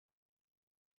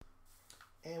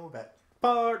And we're back.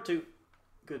 Part 2.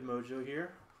 Good Mojo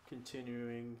here.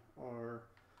 Continuing our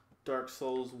Dark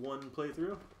Souls 1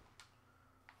 playthrough.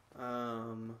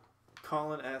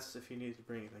 Colin asked if you need to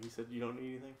bring anything. He said you don't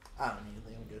need anything? I don't need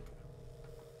anything. I'm good.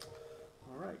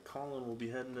 Alright, Colin will be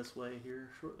heading this way here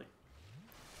shortly.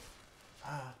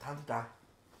 Time to die.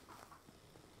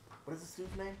 What is this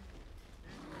dude's name?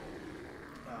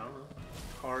 I don't know.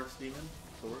 Horus Demon?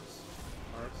 Horus?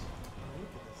 Horus? Oh, look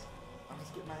at this. I'm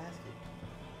just getting my ass kicked.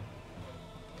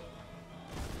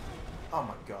 Oh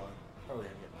my god. I really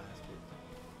am getting my ass kicked.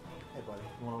 Hey buddy,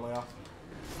 you wanna lay off?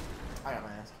 I got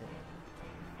my ass kicked.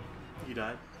 You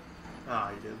died?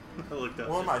 Ah, you did. I looked up.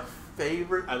 One of my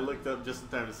favorite... I looked up just in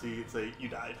time to see it say, you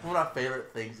died. One of my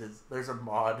favorite things is there's a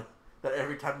mod that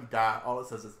every time you die, all it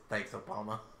says is, thanks,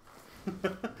 Obama.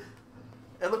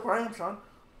 Hey, look where I am, Sean.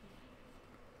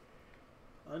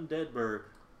 Undeadburg.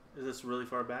 Is this really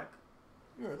far back?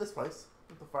 You're at this place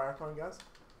with the fire icon, guys.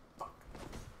 Fuck.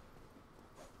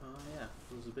 Oh yeah,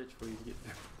 it was a bitch for you to get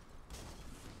there.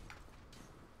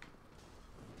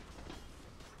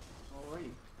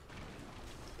 Alrighty.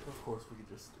 Of course, we could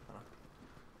just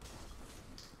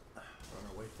run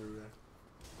our way through there.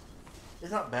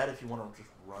 It's not bad if you want to just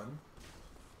run.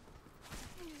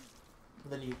 But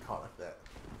then you get caught like that.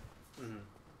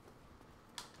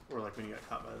 Mm-hmm. Or like when you got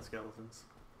caught by the skeletons.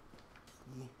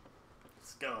 Yeah.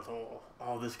 Skeletal.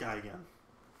 Oh, this guy again.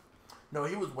 No,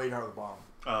 he was way down at the bottom.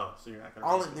 Oh, so you're not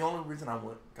gonna. The only reason I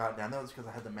got down there was because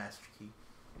I had the master key.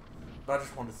 But I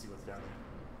just wanted to see what's down there.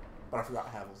 But I forgot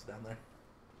Havel's down there.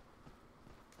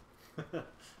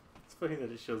 It's funny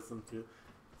that it shows them through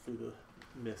the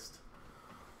mist.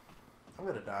 I'm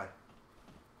gonna die.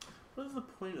 What is the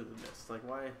point of the mist? Like,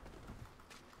 why?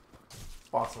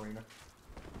 Boss arena.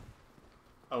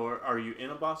 Oh, are you in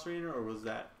a boss arena, or was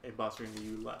that a boss arena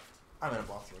you left? I'm in a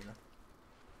boss arena.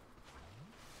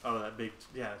 Oh, that big...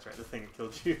 Yeah, that's right. The thing that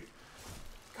killed you.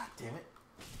 God damn it.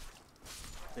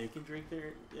 They can drink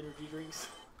their energy drinks.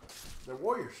 They're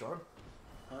warriors, Sean.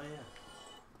 Oh, yeah.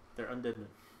 They're undead men.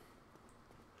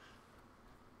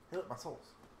 Hey, look, my souls.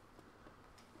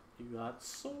 You got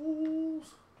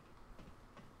souls.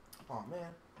 Oh man.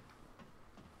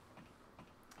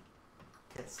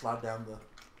 Can't slide down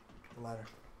the ladder.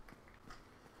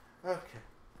 Okay.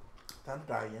 Time to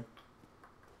die again.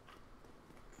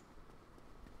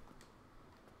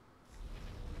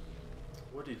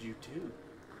 What did you do?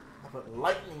 I put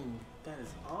lightning. That is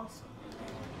awesome.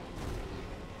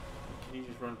 Can you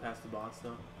just run past the boss,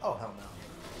 though? Oh, hell no.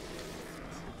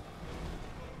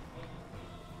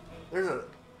 There's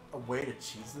a way to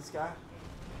cheese this guy.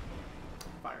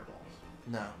 Fireballs.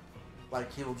 No.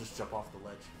 Like, he will just jump off the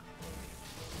ledge.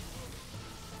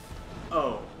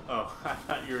 Oh, I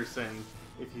thought you were saying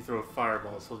if you throw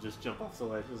fireballs, he'll just jump off the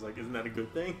ledge. I was like, isn't that a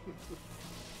good thing?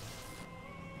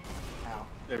 Ow.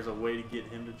 There's a way to get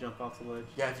him to jump off the ledge.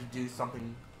 Yeah, if you do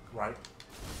something right.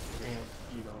 And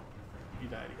you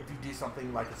die again. if you do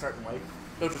something like a certain way,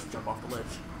 he'll just jump off the ledge.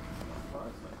 Oh,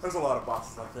 that's nice. There's a lot of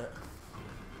bosses like that.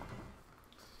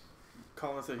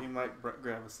 Colin said he might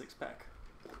grab a 6-pack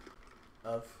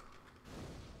Of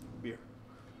beer.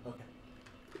 okay.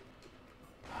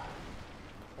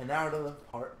 And now to the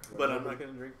part. But I'm not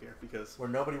going to drink beer because... Where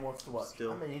nobody wants to watch.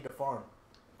 Still. I may need to farm.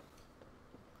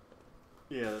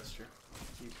 Yeah, that's true.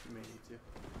 You may need to.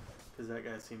 Because that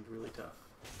guy seemed really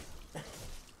tough.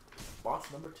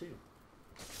 Boss number 2.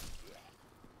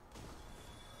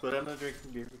 But I'm not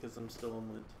drinking beer because I'm still on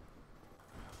Lent.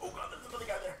 Oh god, there's another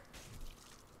guy there.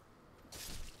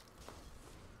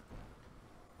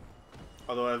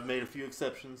 Although I've made a few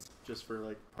exceptions just for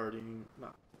like partying,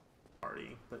 not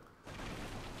partying, but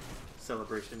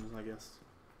celebrations, I guess.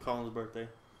 Colin's birthday,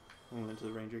 we went to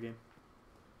the Ranger game.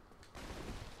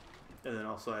 And then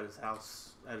also at his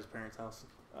house, at his parents' house,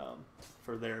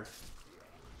 for their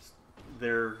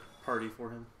party for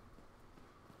him.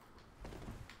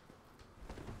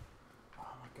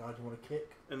 Oh my god, you want to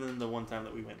kick? And then the one time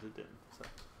that we went to dinner. So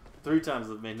 3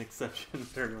 times I've made an exception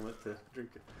during a went to drink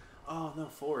it. Oh no,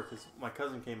 4, because my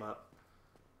cousin came up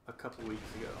a couple weeks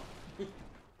ago.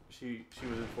 She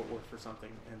was in Fort Worth for something,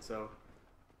 and so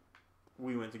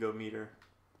we went to go meet her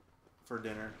for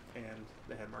dinner, and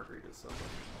they had margaritas, so I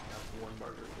have 1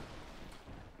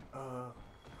 margarita.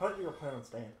 How did you go plan on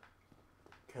staying?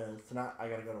 Because tonight I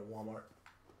gotta go to Walmart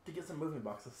to get some movie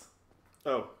boxes.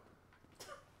 Oh.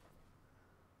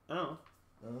 Oh.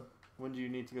 Uh, When do you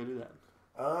need to go do that?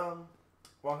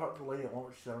 well, I talked to the lady at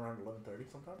Walmart. She said around 11:30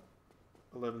 sometime.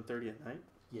 11:30 at night?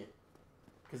 Yeah.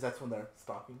 Because that's when they're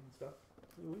stocking and stuff.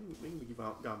 We can be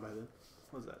gone by then.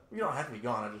 What was that? You don't have to be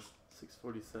gone. I just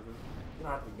 6:47. you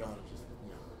don't have to be gone. It's just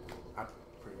I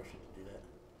pretty much need to do that.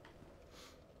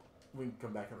 We can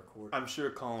come back and record. I'm sure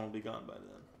Colin will be gone by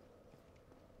then.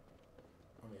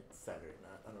 I mean, it's Saturday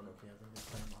night. I don't know if he has anything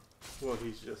planned on. Well,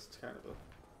 he's just kind of a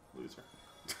loser.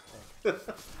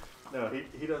 No,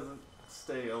 he doesn't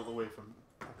stay all the way from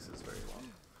Texas very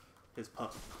long. His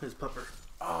pupper.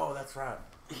 Oh, that's right.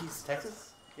 He's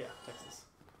Texas? Yeah, Texas.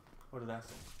 What did that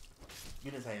say?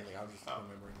 You didn't say anything. I was just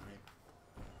remembering the name.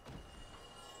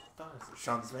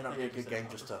 Sean, this may not be a good game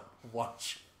just to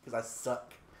watch because I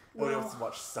suck. Well, Nobody wants to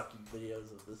watch sucky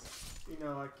videos of this. You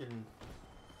know, I can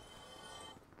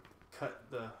cut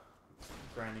the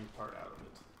grinding part out of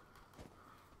it.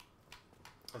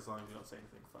 As long as you don't say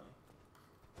anything funny.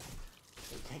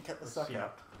 You can't cut the suck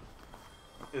out.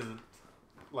 Isn't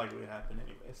likely to happen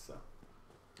anyway, so.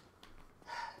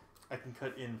 I can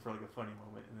cut in for like a funny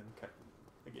moment and then cut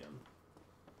again.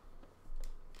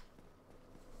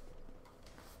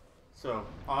 So,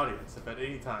 audience, if at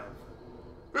any time,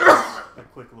 a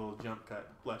quick little jump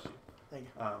cut, bless you. Thank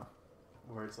you.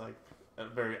 Where it's like a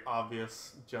very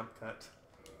obvious jump cut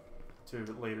to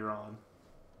later on,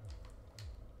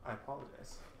 I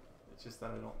apologize. It's just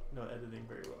that I don't know editing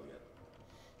very well yet.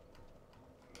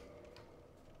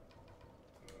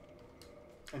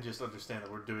 And just understand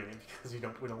that we're doing it because we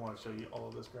don't want to show you all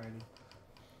of this grinding.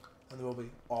 And there will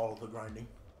be all of the grinding.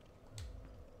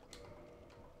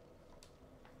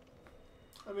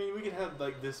 I mean, we could have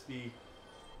like this be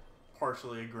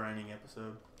partially a grinding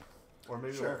episode, or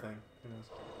maybe the whole thing. Who knows?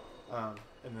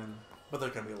 And then. But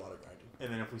there's gonna be a lot of grinding.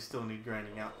 And then if we still need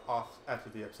grinding off after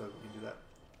the episode, we can do that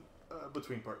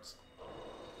between parts.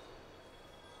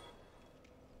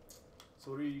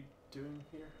 So what are you doing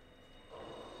here?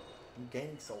 I'm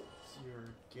gaining souls.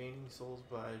 You're gaining souls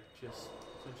by just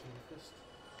clenching your fist?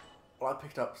 Well, I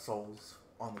picked up souls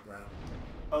on the ground.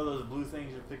 Oh, those blue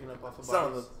things you're picking up off of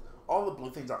bodies? All the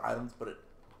blue things are items, but it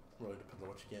really depends on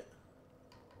what you get.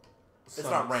 It's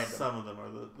not random. Some of them are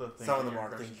the things. Some of them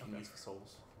are things you can use for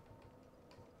souls.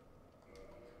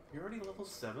 You're already level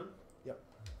 7? Yep.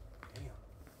 Damn.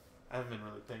 I haven't been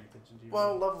really paying attention to you.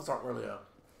 Well, levels aren't really a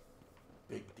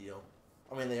big deal.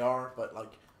 I mean, they are, but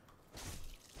like,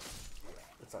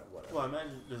 it's like whatever. Well, I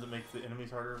imagine, does it make the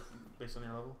enemies harder based on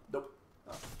your level? Nope.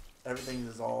 Oh. Everything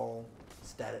is all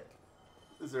static.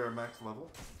 Is there a max level?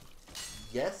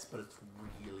 Yes, but it's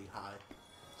really high.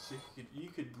 So you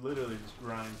could literally just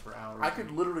grind for hours. I could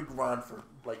literally grind for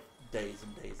like days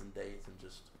and days and days and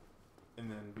just... And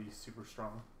then be super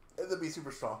strong. And then be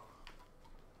super strong.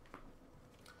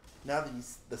 Now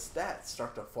the stats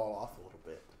start to fall off a little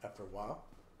bit after a while.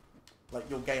 Like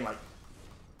you'll gain like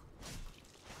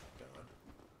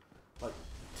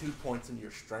 2 points in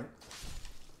your strength.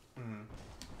 Mm-hmm.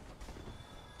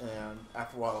 And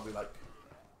after a while it'll be like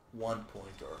 1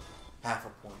 point or half a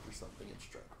point or something in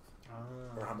strength.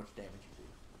 Or how much damage you do.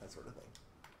 That sort of thing.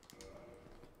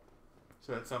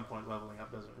 So at some point leveling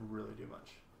up doesn't really do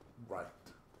much. Right.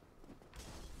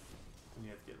 And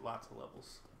you have to get lots of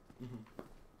levels. Mm-hmm.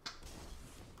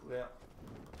 Well.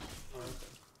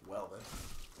 Okay. Well then.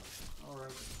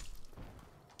 Alright.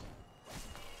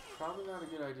 Probably not a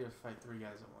good idea to fight 3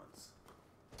 guys at once.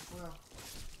 Well,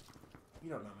 you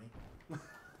don't know me.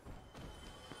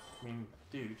 I mean,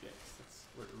 dude, Jace, that's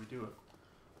what we do.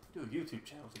 Do a YouTube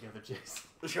channel together, Jace.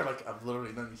 Sure, like I've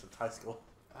literally known you since high school.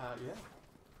 Yeah.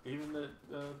 Even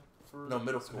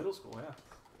middle school. Middle school, yeah.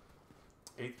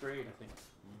 8th grade, I think.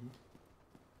 Mm-hmm.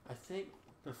 I think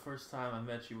the first time I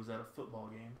met you was at a football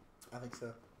game. I think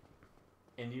so.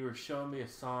 And you were showing me a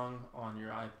song on your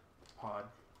iPod.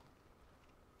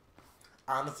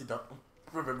 I honestly don't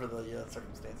remember the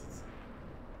circumstances.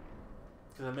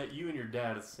 Because I met you and your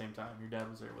dad at the same time. Your dad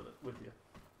was there with you.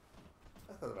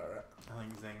 That sounds about right. I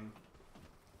think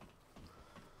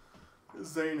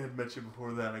Zane had met you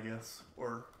before that, I guess.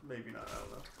 Or maybe not, I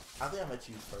don't know. I think I met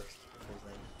you first before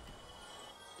Zane.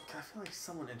 I feel like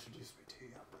someone introduced me to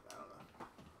you, but I don't know.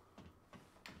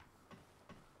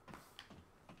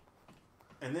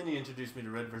 And then you introduced me to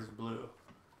Red vs. Blue.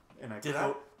 And Did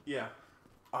I? Yeah.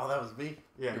 Oh, that was me?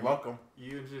 Yeah. You're welcome.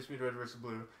 You introduced me to Red vs.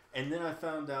 Blue. And then I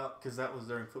found out, because that was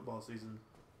during football season.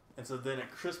 And so then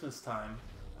at Christmas time,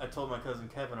 I told my cousin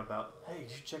Kevin about, hey, you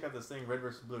should check out this thing, Red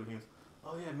vs. Blue. And he goes,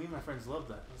 oh yeah, me and my friends love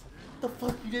that. I was like, what the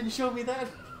fuck, you didn't show me that?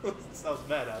 So I was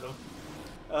mad at him.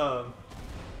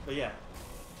 But yeah.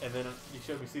 And then you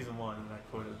showed me season 1, and I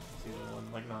quoted season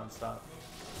 1 like nonstop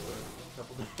for a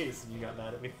couple days, and you got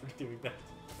mad at me for doing that.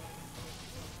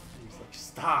 He was like,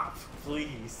 stop,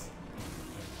 please.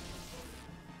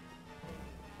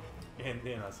 And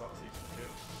then I saw season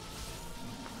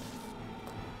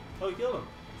 2. Oh, you killed him.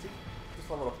 See? Just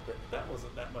leveled up a bit. That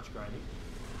wasn't that much grinding.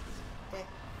 Eh.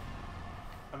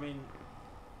 I mean,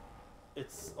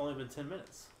 it's only been 10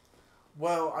 minutes.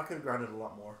 Well, I could have grinded a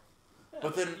lot more. Yeah,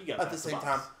 But then, you got at the past same boss.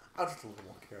 time, I was just a little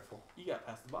more careful. You got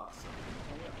past the boss.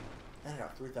 Oh, yeah. And I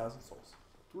got 3,000 souls.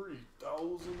 3,000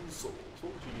 souls.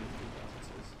 What would you get with 3,000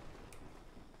 souls?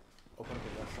 Open up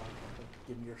a restaurant.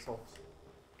 Give me your souls.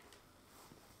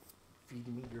 Feed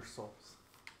me your souls.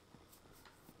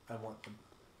 I want them.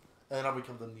 And then I'll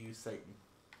become the new Satan.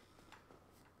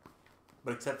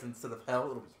 But except instead of hell,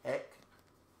 it'll be heck.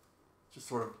 Just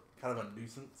sort of kind of a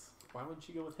nuisance. Why wouldn't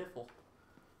you go with Hiffle?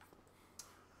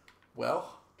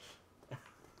 Well,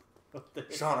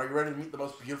 Sean, are you ready to meet the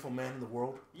most beautiful man in the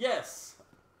world? Yes!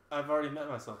 I've already met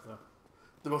myself, though.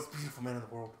 The most beautiful man in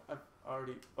the world. I've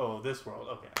already... Oh, this world.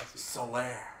 Okay, I see.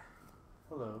 Solaire.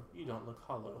 Hello. You don't look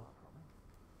hollow.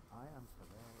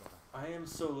 I am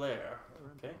Solaire.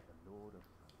 Okay.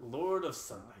 Lord of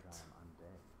Sunlight.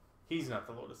 He's not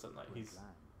the Lord of Sunlight. He's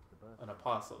an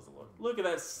apostle of the Lord. Look at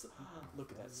that.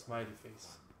 Look at that smiley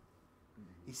face.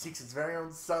 He seeks his very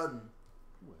own son.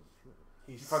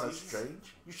 He You find that seeks-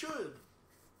 strange? You should.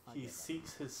 He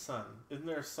seeks his sun. Isn't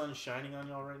there a sun shining on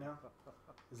y'all right now?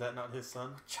 Is that not his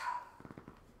sun?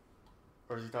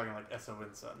 Or is he talking like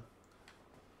S-O-N sun?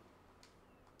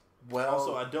 Well,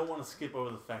 Also, I don't want to skip over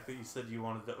the fact that you said you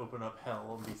wanted to open up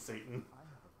hell and be Satan.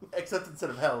 except instead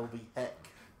of hell, it'll be heck.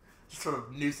 Just sort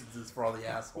of nuisances for all the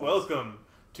assholes. Welcome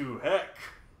to heck.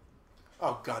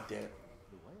 Oh, god damn it.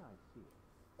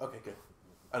 Okay, good.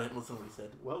 I didn't listen to what he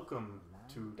said. Welcome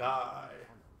to die.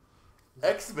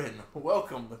 X-Men,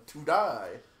 welcome to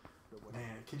die. Man,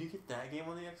 can you get that game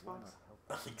on the Xbox?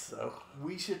 I think so.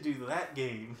 We should do that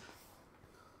game.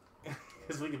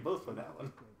 Because we can both play that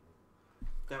one.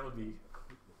 That would be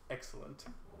excellent.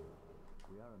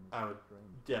 I would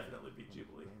definitely beat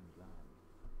Jubilee.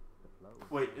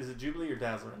 Wait, is it Jubilee or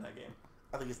Dazzler in that game?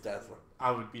 I think it's Dazzler.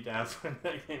 I would be Dazzler in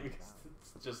that game because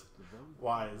it's just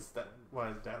why is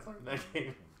Dazzler in that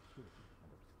game?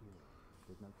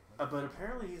 But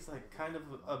apparently he's like kind of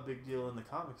a big deal in the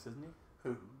comics, isn't he?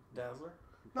 Who? Dazzler?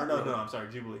 Not No, really. I'm sorry,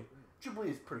 Jubilee. Jubilee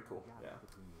is pretty cool. Yeah.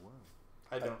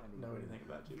 I don't know anything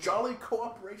about Jubilee. Jolly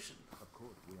cooperation.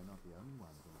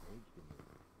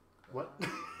 What?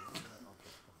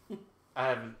 I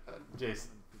haven't, Jace.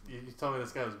 You told me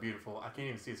this guy was beautiful. I can't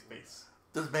even see his face.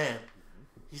 This man,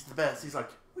 he's the best. He's like,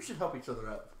 we should help each other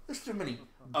out. There's too many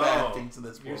bad things in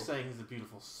this world. You're saying he's a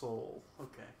beautiful soul.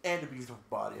 Okay. And a beautiful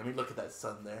body. I mean, look at that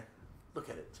sun there. Look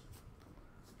at it.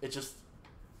 It just,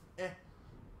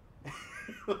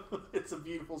 It's a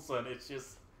beautiful sun. It's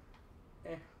just, I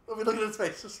mean, look at his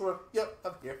face. Just sort of, yep,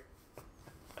 I'm here.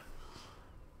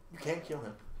 You can kill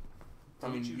him. I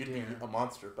mean, Don't you you'd be dare. a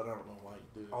monster, but I don't know why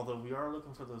you do. Although we are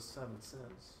looking for those 7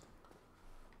 sins.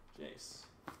 Jace,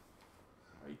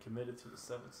 are you committed to the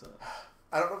 7 sins?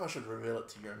 I don't know if I should reveal it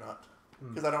to you or not.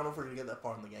 Because I don't know if we're going to get that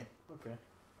far in the game. Okay.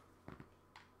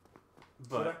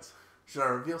 But, Should I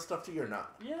reveal stuff to you or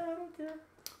not? yeah, I don't care.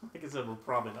 Like I said, we're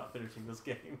probably not finishing this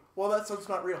game. Well, that sun's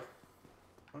not real.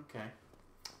 Okay.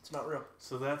 It's not real.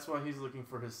 So that's why he's looking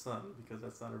for his son, because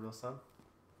that's not a real son?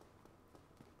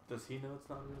 Does he know it's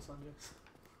not a real son, Jace?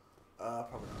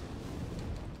 Probably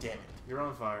not. Damn it. You're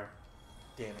on fire.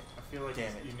 Damn it. I feel like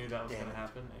Damn it. you knew that was Damn going to it.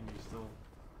 happen, and you still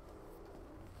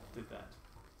did that.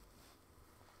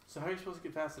 So how are you supposed to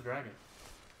get past the dragon?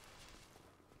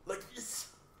 Like this.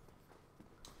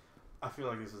 I feel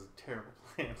like this is a terrible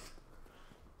plan.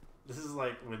 This is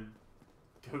like when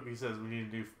Goku says we need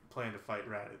a new plan to fight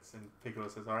Raditz, and Piccolo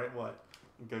says, alright, what?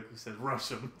 And Goku says, rush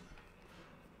him.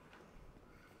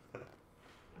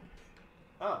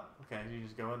 Oh, okay, you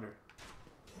just go under.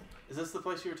 Is this the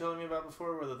place you were telling me about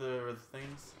before, where there were the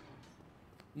things?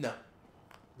 No.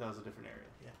 That was a different area.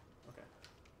 Yeah. Okay.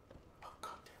 Oh,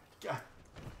 god damn it. God.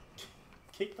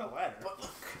 Kick the ladder. But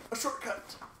look, a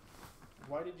shortcut.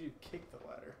 Why did you kick the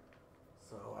ladder?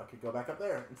 So I could go back up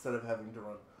there instead of having to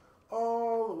run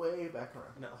all the way back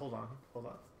around. No, hold on.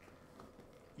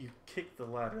 You kicked the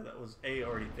ladder that was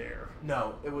already there.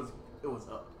 No, it was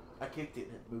up. I kicked it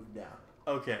and it moved down.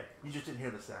 Okay. You just didn't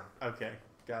hear the sound. Okay.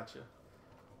 Gotcha.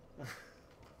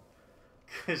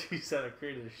 Because you said I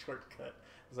created a shortcut.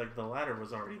 It's like the ladder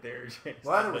was already there, James. The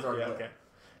ladder was already there. Okay.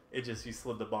 It just, you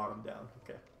slid the bottom down.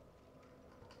 Okay.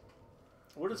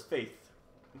 What is faith?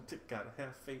 Gotta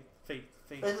have faith.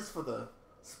 This is for the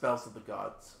spells of the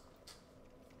gods.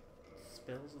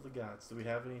 Spells of the gods. Do we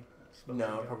have any spells No,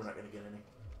 of the I'm gods? probably not going to get any.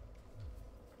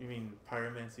 You mean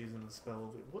pyromancy using the spell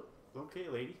of the... What? Okay,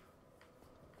 lady.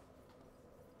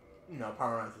 No,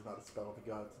 Pyromancy is not a spell of the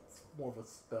gods. It's more of a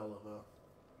spell of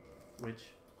a... Which?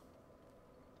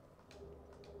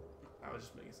 I was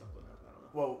just making something up. I don't know.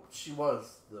 Well, she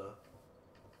was the...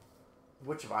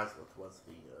 Witch of Islith was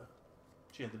the...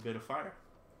 She had the bit of fire.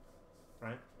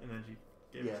 right? And then she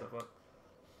gave herself up.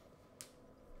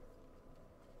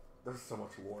 There's so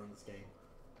much lore in this game.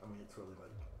 I mean, it's really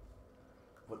like,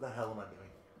 what the hell am I doing?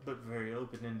 But very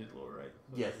open-ended lore, right?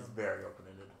 Yes, it's very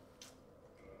open-ended.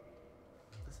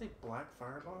 Did they say black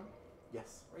firebomb?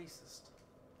 Yes. Racist.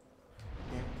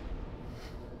 Damn it.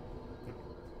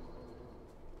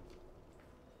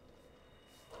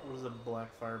 What does a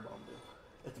black firebomb do?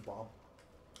 It's a bomb.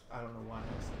 I don't know why I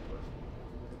asked that question.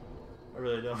 I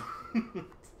really don't.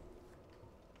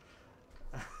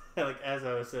 Like, as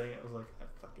I was saying it, I was like, I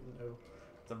fucking know.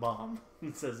 It's a bomb.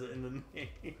 It says it in the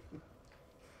name.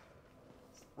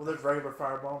 Well, there's regular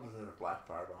firebombs and there's black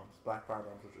firebombs. Black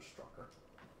firebombs are just stronger.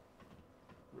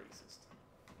 Racist.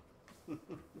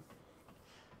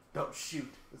 Don't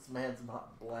shoot. This man's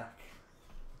not black.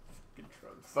 Fucking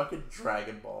drugs. Fucking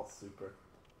Dragon Ball Super.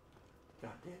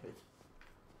 God damn it.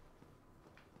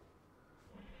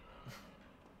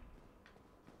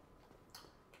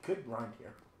 Could grind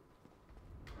here.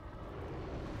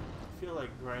 I feel like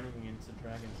grinding into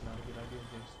dragons is not a good idea,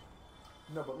 Jace.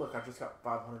 No, but look, I just got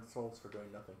 500 souls for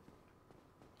doing nothing.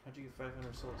 How'd you get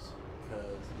 500 souls?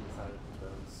 Because he decided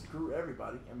to screw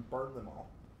everybody and burn them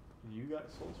all. You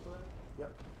got souls for that?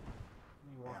 Yep.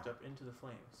 And you walked up into the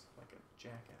flames like a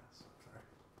jackass. Sorry.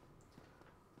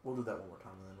 We'll do that one more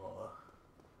time and then we'll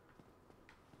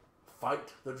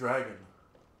fight the dragon.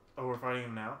 Oh, we're fighting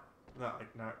him now? Not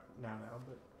like not now,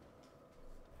 but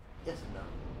yes and no.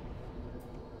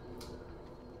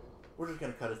 We're just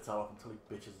gonna cut his tail off until he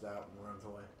bitches out and runs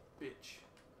away. bitch.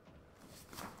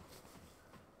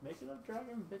 Making a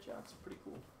dragon bitch out's pretty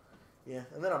cool. Yeah,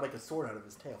 and then I'll make a sword out of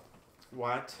his tail.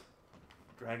 What?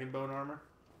 Dragon bone armor?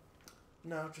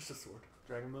 No, just a sword.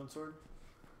 Dragon bone sword?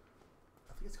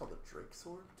 I think it's called the Drake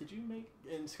sword. Did you make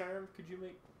in Skyrim? Could you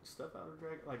make stuff out of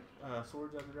dragon, like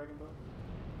swords out of dragon bone?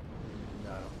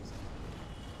 No, I don't think so.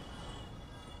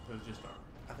 It was just armor.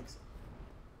 I think so.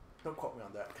 Don't quote me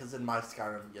on that, because in my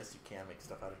Skyrim, yes, you can make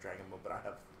stuff out of Dragon Ball, but I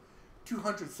have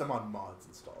 200 some odd mods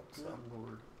installed. So. Good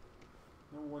lord.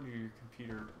 No wonder your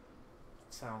computer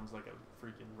sounds like a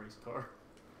freaking race car.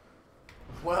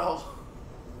 Well,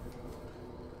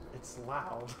 it's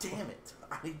loud. Damn it!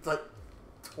 I need like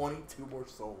 22 more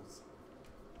souls.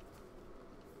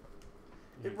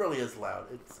 It really is loud.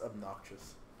 It's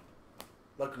obnoxious.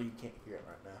 Luckily, you can't hear it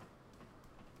right now.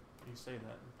 You say that,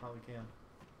 you probably can.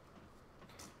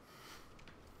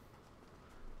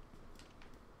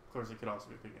 Of course, it could also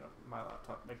be picking up my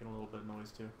laptop, making a little bit of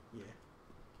noise too. Yeah.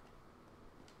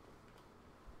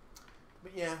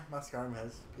 But yeah, my Skyrim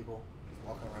has people just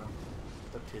walking around,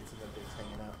 their tits and their dicks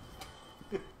hanging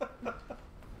out.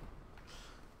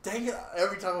 Dang it!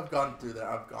 Every time I've gone through there,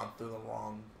 I've gone through the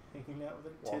wrong. Hanging out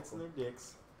with their tits and their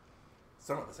dicks.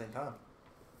 Some at the same time.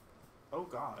 Oh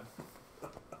God.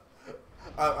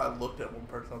 I looked at one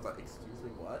person. I was like, "Excuse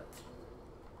me, what?"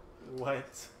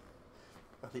 What?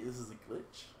 I think this is a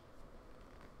glitch.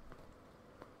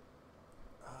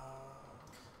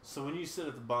 So when you sit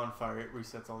at the bonfire, it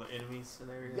resets all the enemies in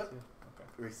the area Yep. too? Okay.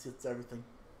 It resets everything.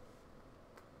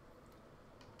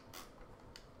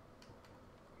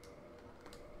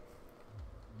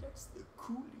 That's the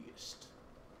coolest.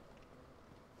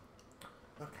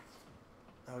 Okay.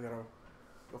 Now we gotta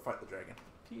go fight the dragon.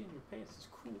 Pee in your pants is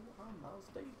cool. I'm Miles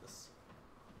Davis.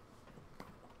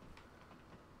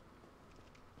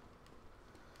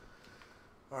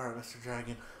 Alright, Mr.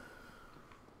 Dragon.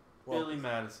 Well, Billy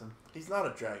Madison. He's not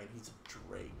a dragon, he's a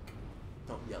drake.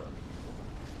 Don't yell at me.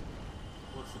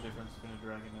 What's the difference between a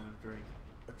dragon and a drake?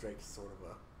 A drake's sort of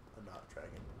a not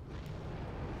dragon.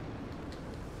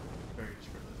 Very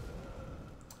descriptive.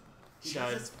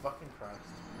 Jesus fucking Christ.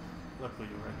 Luckily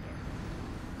you're right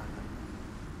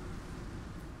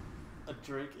there. A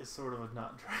drake is sort of a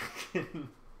not dragon.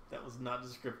 That was not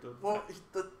descriptive. Well,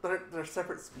 they're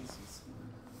separate species.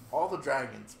 All the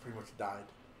dragons pretty much died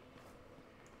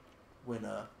when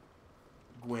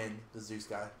Gwyn, the Zeus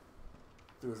guy,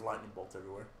 threw his lightning bolts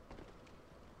everywhere.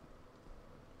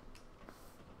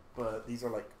 But these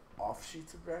are like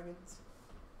offshoots of dragons.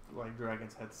 Like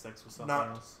dragons had sex with something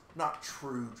else. Not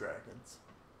true dragons.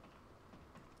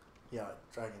 Yeah,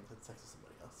 like dragons had sex with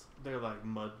somebody else. They're like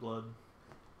mudblood.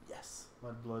 Yes.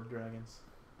 Mudblood dragons.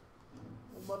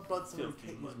 Well, mudblood's somebody who Filthy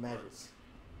can't use mudbloods. magic.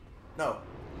 No.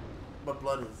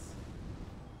 Mudblood is...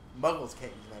 Muggles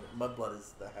can't use magic. Mudblood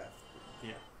is the half.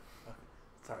 Yeah. Okay.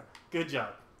 Sorry. Good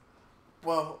job.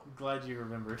 Well... Glad you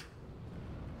remembered.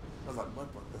 I was like,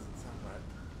 mudblood doesn't sound right.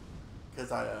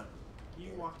 Because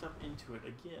You walked up into it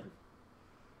again.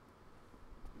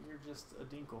 You're just a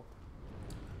dinkle.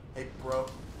 Hey, bro.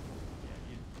 Yeah,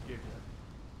 you're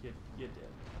dead. You're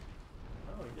dead.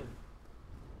 Oh, you didn't.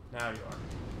 Now you are.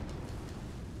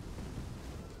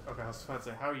 Okay, I was about to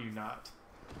say, how are you not?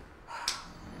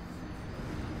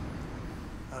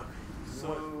 Okay.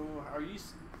 So, are you...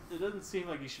 It doesn't seem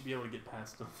like you should be able to get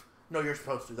past him. No, you're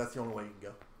supposed to. That's the only way you can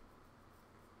go.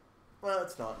 Well,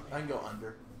 it's not. I can go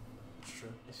under. It's true.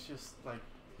 It's just, like,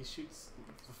 he shoots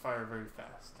the fire very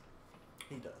fast.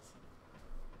 He does.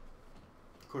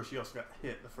 Of course, you also got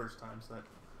hit the first time, so that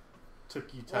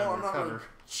took you time to I'm not recover. really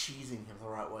cheesing him the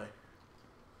right way.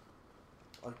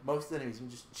 Like, most enemies, you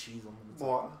can just cheese them. And it's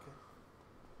What? like, okay.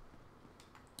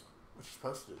 What you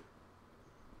supposed to do?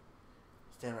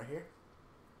 Stand right here.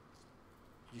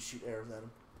 You shoot arrows at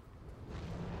him.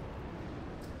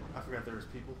 I forgot there was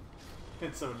people.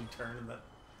 And so when you turn and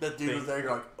That dude was there,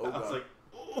 you're like, oh, I was God. like,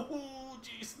 oh,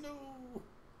 jeez, no.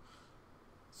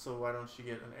 So why don't you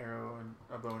get an arrow and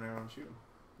a bow and arrow and shoot him?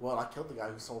 Well, I killed the guy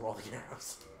who sold all the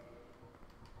arrows.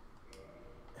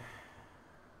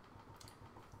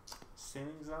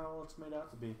 Standing's not all it's made out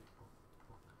to be.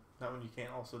 Not when you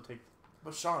can't also take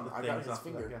But Sean, the I got things his off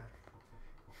of that finger. guy.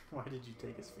 Why did you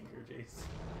take his finger, Jace?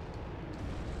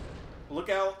 Look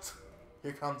out!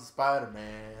 Here comes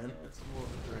Spider-Man. Yeah, it's more of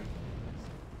a drink.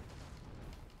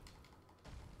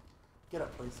 Get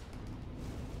up, please.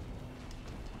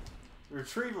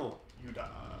 Retrieval! You died.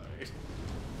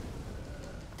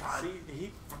 God.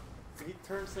 See, he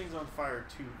turns things on fire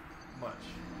too much.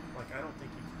 Like, I don't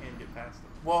think you can get past him.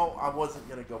 Well, I wasn't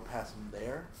going to go past him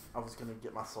there. I was going to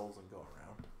get my souls and go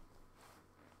around.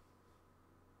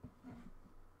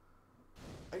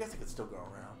 I guess I could still go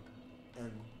around.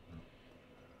 And...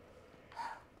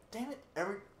 Damn it.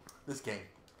 This game.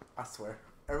 I swear.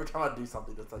 Every time I do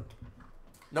something, it's like...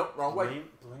 Nope, wrong way.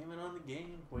 Blame it on the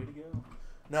game. Way to go.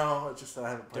 No, it's just that I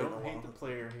haven't played it in a Don't while. hate the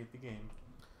player, hate the game.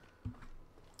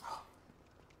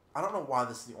 I don't know why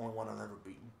this is the only one I've ever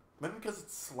beaten. Maybe because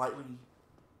it's slightly...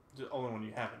 The only one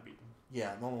you haven't beaten.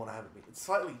 Yeah, the only one I haven't beaten. It's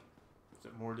slightly... Is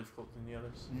it more difficult than the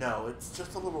others? No, it's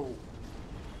just a little...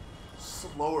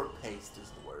 slower paced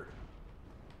is the word.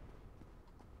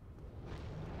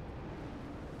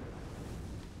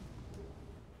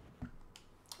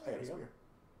 I got a There you go. spear.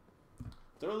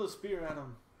 Throw the spear at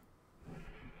him.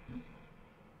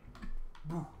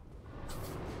 Boo.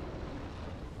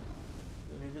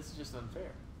 I mean, this is just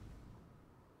unfair.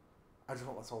 I just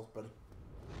want my souls, buddy.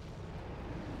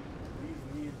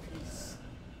 Leave me in peace.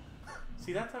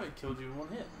 See, that time it killed you in one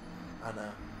hit. I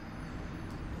know.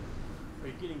 Are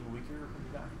you getting weaker when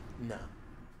you die? No.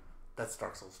 That's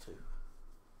Dark Souls 2.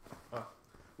 Oh.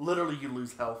 Literally, you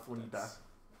lose health when you die.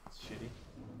 That's shitty.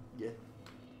 Yeah.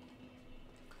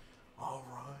 Alright.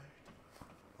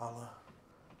 I'm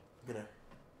gonna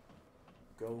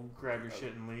go... Grab your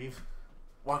shit and leave.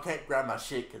 Well, I can't grab my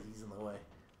shit because he's in the way.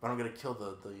 But I'm gonna kill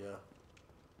the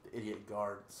idiot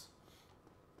guards.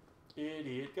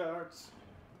 Idiot guards.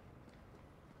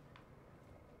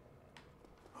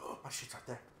 My shit's right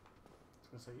there.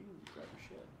 I was gonna say, you can grab your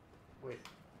shit. Wait.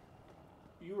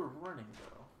 You were running,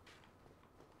 though.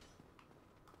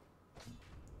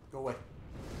 Go away.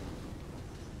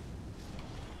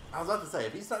 I was about to say,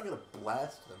 if he's not gonna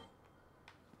blast them.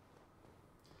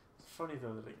 It's funny,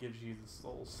 though, that it gives you the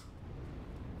souls.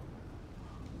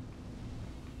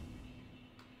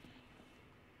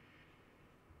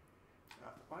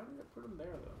 Why did it put him there,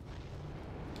 though?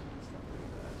 It's not really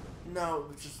bad. No,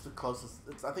 it's just the closest.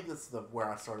 I think that's where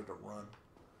I started to run.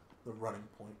 The running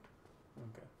point.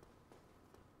 Okay.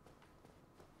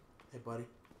 Hey, buddy.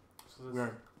 So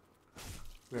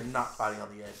We're not fighting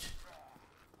on the edge.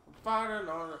 fighting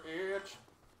on the edge.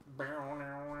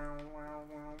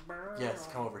 Yes,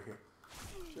 come over here.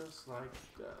 Just like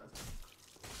that.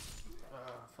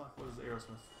 Fuck, what is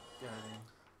Aerosmith guy name?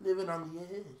 Living on the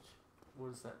edge.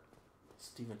 What is that?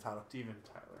 Steven Tyler. Steven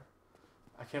Tyler.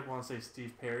 I kept wanting to say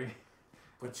Steve Perry.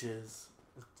 Which is...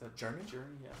 Is that Journey?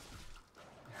 Journey, yeah.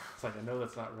 It's like, I know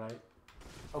that's not right.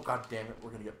 Oh, god damn it. We're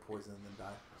gonna get poisoned and then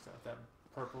die. Is that what that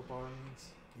purple bar means?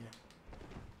 Yeah.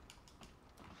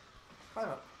 Climb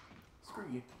up. Screw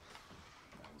you.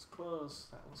 That was close.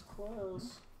 That was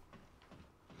close.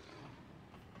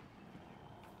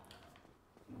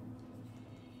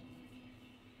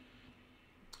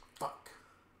 Fuck.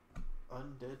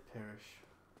 Undead Parish.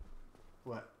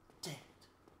 What? Damn it.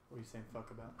 What are you saying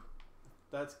fuck about?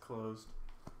 That's closed.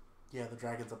 Yeah, the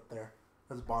dragon's up there.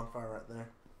 There's a bonfire right there.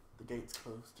 The gate's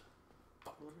closed.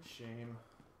 What a shame.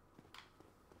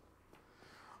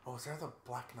 Oh, is there the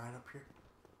Black Knight up here?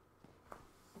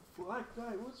 Black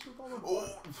Knight, what's with all the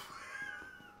Oh!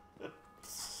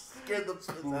 Scared the piss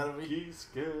out of me. spooky,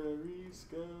 scary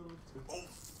skeleton? Oh,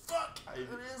 fuck! There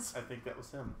it is. I think that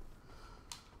was him.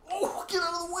 Oh, get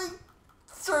out of the way!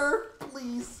 Sir,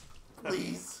 please.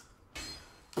 Please.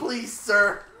 Please,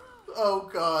 sir. Oh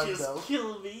God, Just no!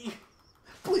 kill me.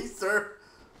 Please, sir.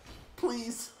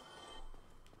 Please.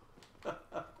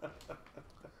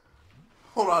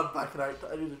 Hold on, Black Knight.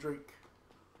 I need a drink.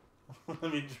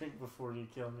 Let me drink before you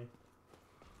kill me.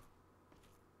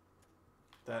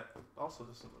 That also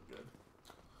doesn't look good.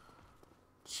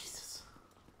 Jesus.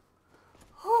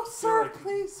 Oh, I feel sir, like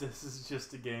please. This is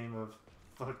just a game of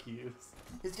fuck yous.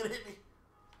 He's gonna hit me.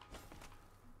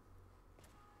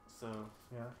 So,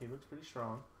 yeah, he looks pretty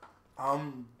strong.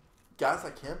 Guys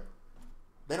like him,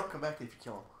 they don't come back if you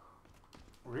kill him.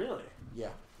 Really? Yeah.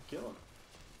 Kill him.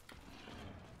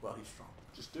 Well, he's strong.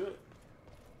 Just do it.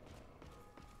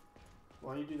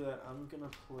 While you do that, I'm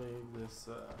gonna play this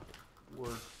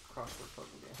word crossword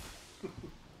puzzle game.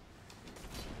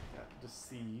 Got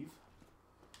deceive.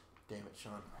 Damn it,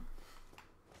 Sean.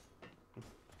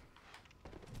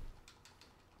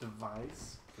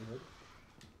 Device. Good.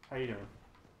 How you doing?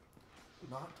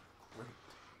 Not great.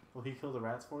 Will he kill the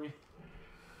rats for you?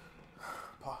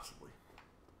 Possibly.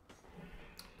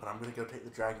 But I'm gonna go take the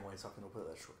dragon way so I can open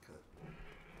that shortcut.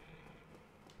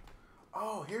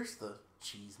 Oh, here's the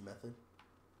cheese method.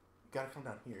 You gotta come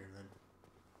down here and then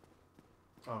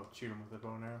Oh, shoot him with a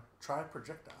bow and arrow. try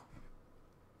projectile.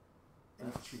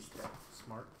 And That's choose that.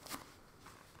 smart.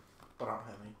 But I don't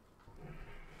have any.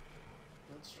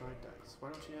 Let's try dice. Why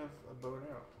don't you have a bow and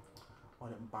arrow? Why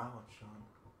didn't buy one, Sean?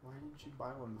 Why didn't you buy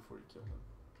one before you killed him?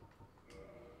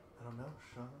 I don't know,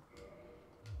 Sean.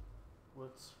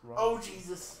 What's wrong? Oh,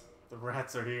 Jesus! The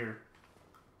rats are here.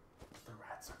 The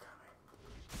rats are coming.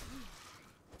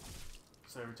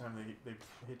 So every time they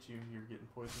hit you, you're getting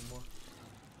poisoned more?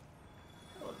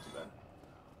 Oh, not too bad.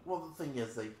 Well, the thing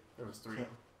is, There was three.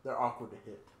 they're awkward to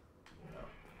hit. Oh.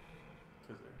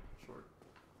 Because they're short.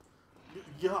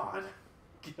 God!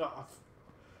 Get off.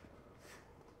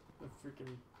 The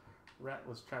freaking rat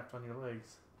was trapped on your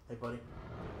legs. Hey, buddy.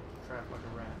 Trapped like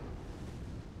a rat.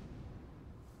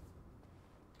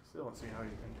 Still don't see how you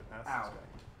can get past Ow. this guy.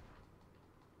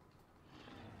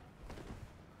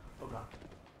 Oh, God.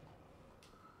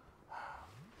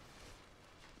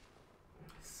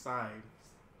 Side.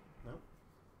 Nope.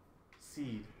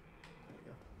 Seed. There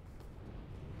you go.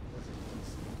 That's a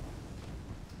seed.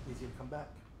 He's gonna come back.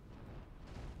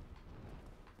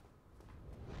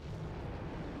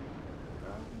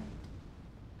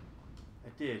 I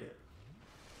did it.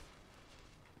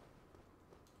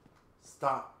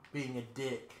 Stop being a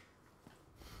dick.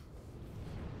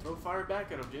 Throw fire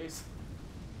back at him, Jace.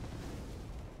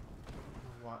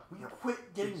 What? Will you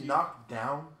quit getting Did you- knocked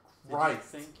down? Did Right. you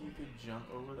think you could jump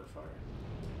over the fire?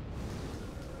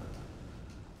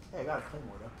 Hey, I got a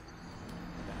claymore though.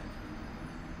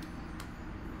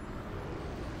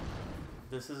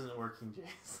 This isn't working,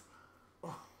 Jace.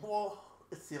 Well,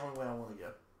 it's the only way I want to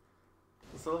go.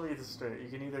 So let me get this straight. You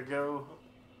can either go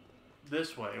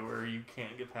this way where you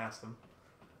can't get past them,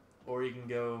 or you can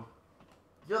go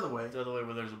The other way. the other way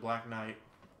where there's a black knight.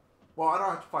 Well, I don't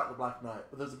have to fight the Black Knight,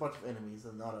 but there's a bunch of enemies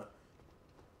and not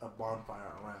a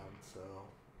bonfire around, so...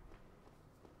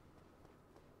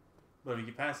 But if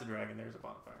you pass the dragon, there's a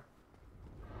bonfire.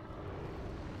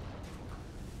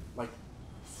 Like,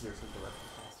 seriously, directly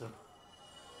past him.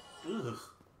 Ugh.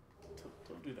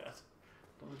 Don't do that.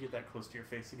 Don't get that close to your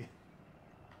face again.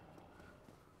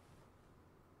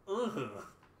 Ugh.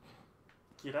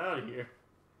 Get out of here.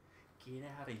 Get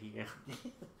out of here.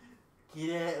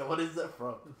 Yeah, what is that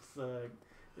from?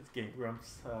 It's Game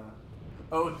Grumps.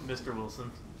 Oh, Mr.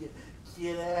 Wilson.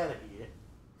 get out of here.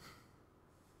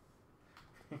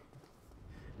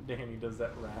 Danny does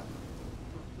that rap.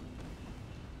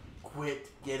 Quit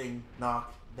getting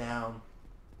knocked down.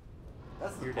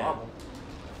 That's the You're problem.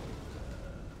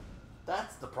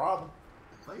 That's the problem.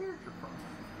 Player's your problem.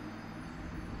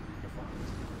 You're fine.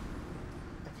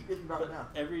 I keep getting knocked down.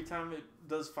 Every time it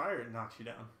does fire, it knocks you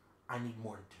down. I need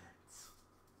more endurance.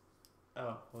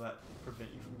 Oh, will that prevent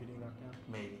you from getting knocked down?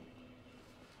 Maybe.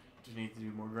 Do you need to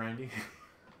do more grinding?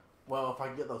 Well, if I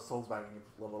can get those souls back, I can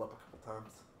level up a couple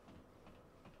times.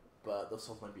 But those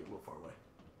souls might be a little far away.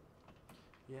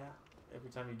 Yeah. Every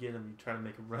time you get them, you try to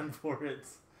make a run for it,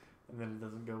 and then it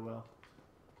doesn't go well.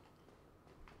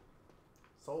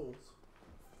 Souls.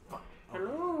 Fuck.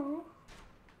 Hello?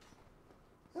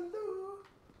 Hello.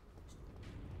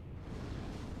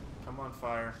 Come on,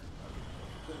 fire.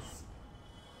 This.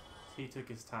 He took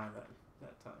his time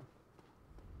that time.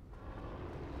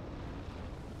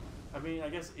 I mean, I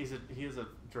guess he is a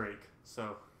drake,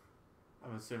 so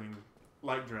I'm assuming,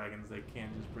 like dragons, they can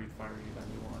just breathe fire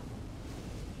anytime you want.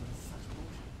 That's such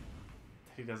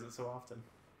bullshit. He does it so often.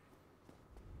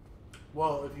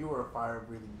 Well, if you were a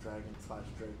fire-breathing dragon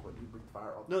 / drake, would you breathe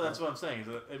fire all the time? No, that's what I'm saying. Is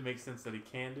that it makes sense that he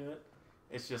can do it,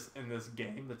 It's just in this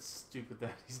game that's stupid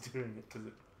that he's doing it because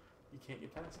you can't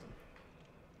get past him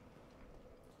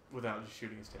without just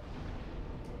shooting his tail.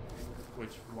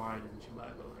 Which, why didn't you buy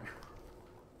a boner?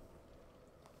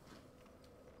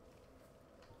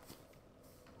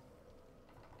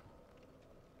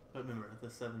 But remember, the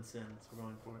 7 sins, we're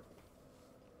going for it.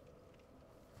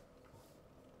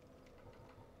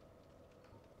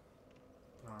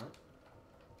 Alright.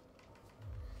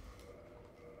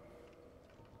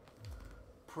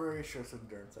 Pretty sure it's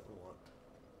endurance that we want.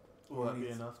 Will that be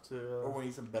enough to... Or we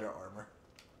need some better armor.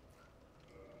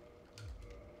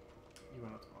 You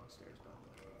went up the wrong stairs, though.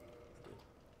 I did.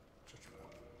 Shut your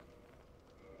mouth.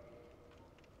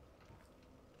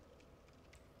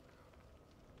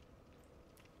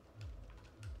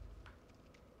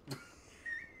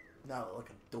 Now I look like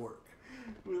a dork.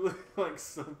 We look like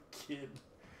some kid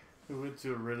who went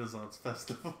to a Renaissance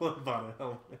festival and bought a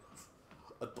helmet.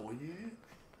 A doy?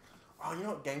 Oh, you know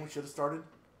what game we should have started?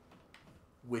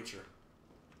 Witcher.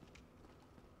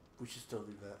 We should still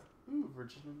do that. Ooh,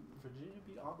 Virginia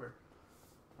beat Auburn.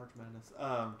 March Madness.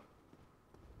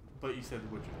 But you said The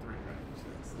Witcher 3, right? You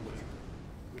said It's The Witcher.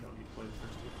 we don't need to play the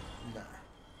first two. Nah.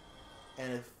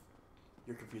 And if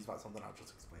you're confused about something, I'll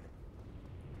just explain it.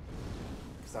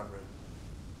 Because I've read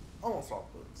almost all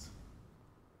books.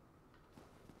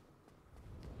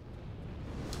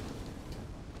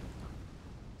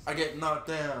 I get knocked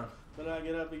down. Then I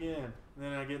get up again. And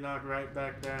then I get knocked right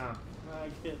back down. I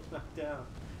get knocked down.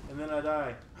 And then I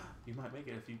die. You might make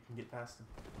it if you can get past him.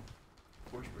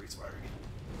 Force breeze fire again.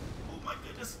 Oh my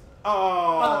goodness.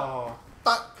 Oh!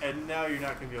 Fuck! And now you're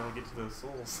not going to be able to get to those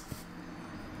souls.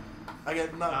 I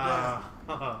get knocked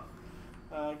down.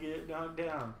 I get knocked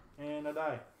down. And I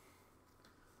die.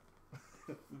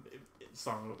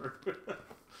 Song over.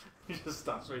 It just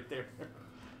stops right there. And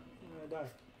I die.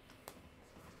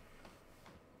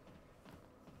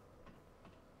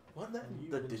 Wasn't that And the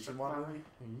you've been Digimon struck by, movie?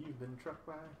 and you've been struck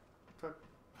by truck.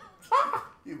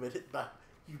 You've been hit by.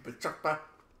 You've been struck by.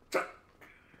 Truck.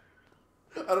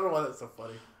 I don't know why that's so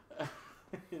funny.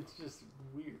 It's just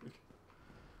weird.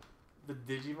 The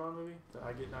Digimon movie? Did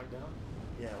I get knocked down?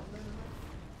 Yeah.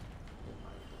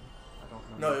 I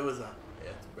don't No, know. it was a.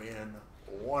 It's been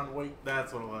 1 week.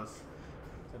 That's what it was.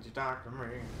 Since you talked to me.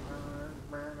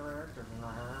 Don't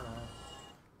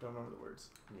remember the words.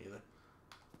 Me either.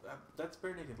 That's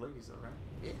Bare Naked Ladies, though, right?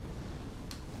 Yeah.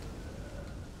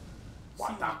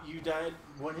 See, What you died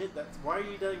one hit. That's why are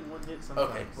you dying one hit sometimes?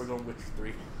 Okay, we're going Witcher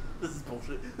 3. This is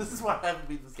bullshit. This is why I haven't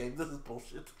beat this game. This is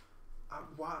bullshit.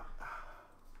 Why?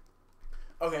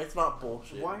 Okay, it's not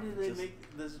bullshit. Why did they Just-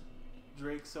 make this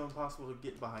Drake so impossible to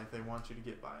get by if they want you to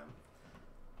get by him?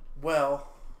 Well,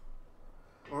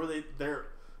 Or they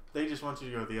just want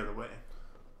you to go the other way.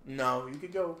 no, you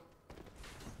could go.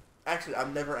 Actually,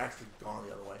 I've never actually gone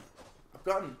the other way. I've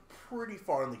gotten pretty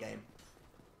far in the game,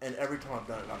 and every time I've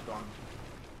done it, I've gone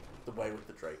the way with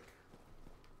the Drake.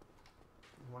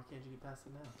 Why can't you get past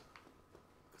it now?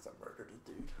 Because I murdered a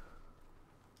dude.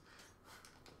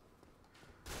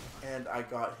 And I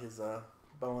got his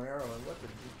bow and arrow and weapon.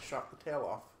 He shot the tail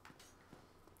off.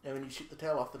 And when you shoot the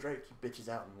tail off the Drake, he bitches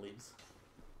out and leaves.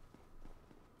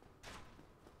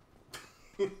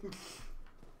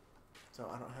 So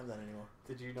I don't have that anymore.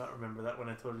 Did you not remember that when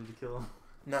I told you to kill him?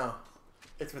 No.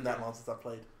 It's been that long since I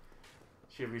played.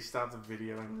 Should we stop the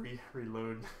video and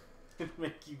reload and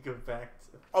make you go back to...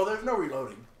 Oh, there's no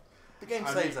reloading. The game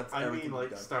saves after I everything mean, like,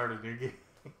 you've done. start a new game.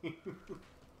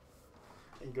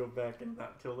 And go back and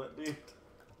not kill that dude.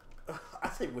 I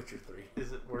say Witcher 3.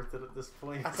 Is it worth it at this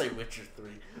point? I say Witcher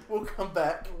 3. We'll come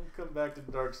back. We'll come back to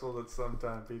Dark Souls at some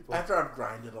time, people. After I've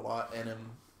grinded a lot and am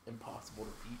impossible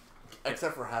to beat.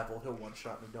 Except for Havel. He'll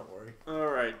one-shot me, don't worry.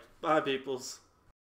 Alright. Bye, peoples.